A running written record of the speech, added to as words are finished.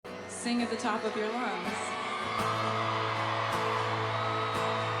sing at the top of your lungs.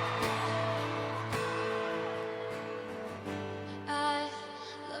 I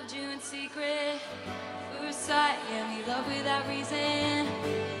loved you in secret, first sight, yeah, me love without reason.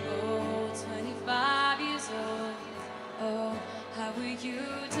 Oh, 25 years old. Oh, how were you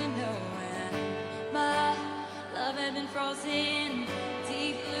to know when my love had been frozen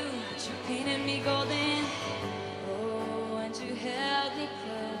deep blue, but you painted me golden. Oh, and you held me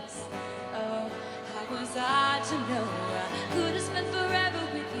close. Oh, how was I to know I could have spent forever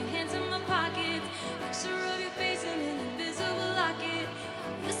with your hands in my pockets, picture of your face in an invisible locket.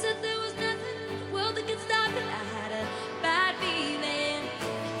 You said there was nothing in the world that could stop it. I had a bad feeling,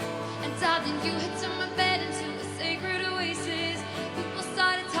 and darling, you had turned my bed into a sacred oasis. People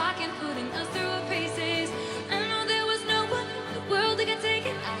started talking, putting us through our paces. I know there was no one in the world that could take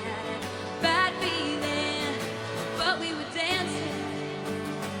it. I had a bad feeling, but we were dancing,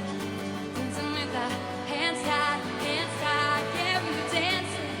 dancing with our hands tied, yeah, we were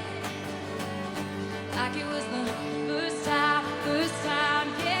dancing like it was the first time,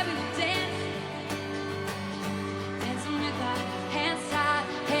 yeah, we were dancing, dancing with our hands tied,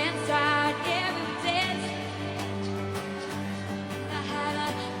 yeah, we were dancing. I had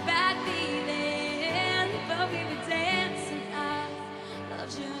a bad feeling, but we were dancing. I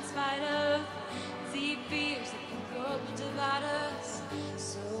loved you in spite of deep fears that the world would divide us.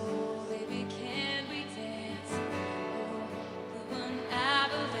 So, baby, can we dance? Oh, the one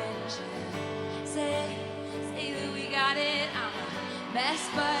avalanche. Say that we got it. I'm a mess,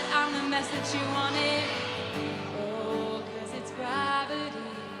 but I'm the mess that you wanted. Oh, 'cause it's gravity.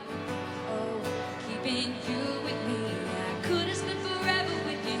 Oh, keeping you with me. I could have spent forever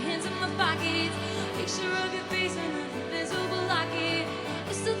with your hands in my pockets, picture of your face in an invisible locket.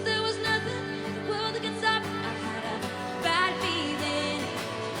 You said there was nothing in the world that could stop it. I had a bad feeling,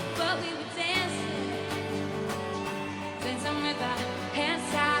 but we were dancing, dancing with our hands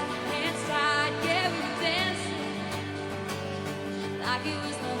tied, yeah, we were dancing like it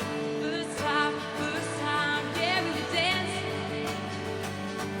was the first time, yeah, we were dancing,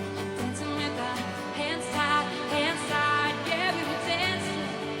 dancing with our hands tied, yeah, we were dancing.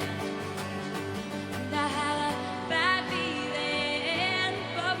 And I had a bad feeling,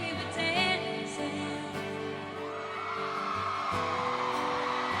 but we were dancing.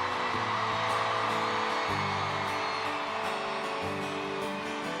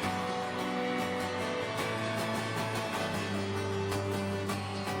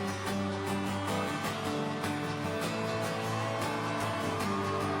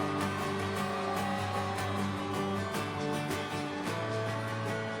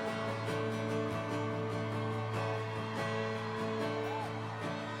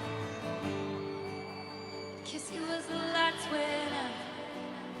 Kiss you as the lights went out,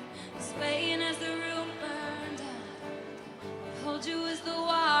 swaying as the room burned out. Hold you as the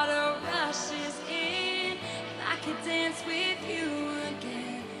water rushes in. If I could dance with you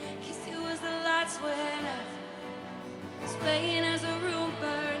again. Kiss you as the lights went out, swaying as the room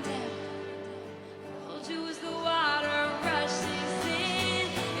burned out. Hold you as the water rushes in.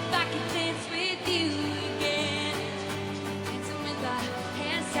 If I could dance with you again, dancing with our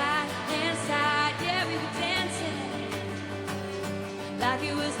hands tied, yeah, we were dancing like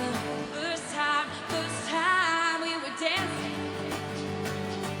it was the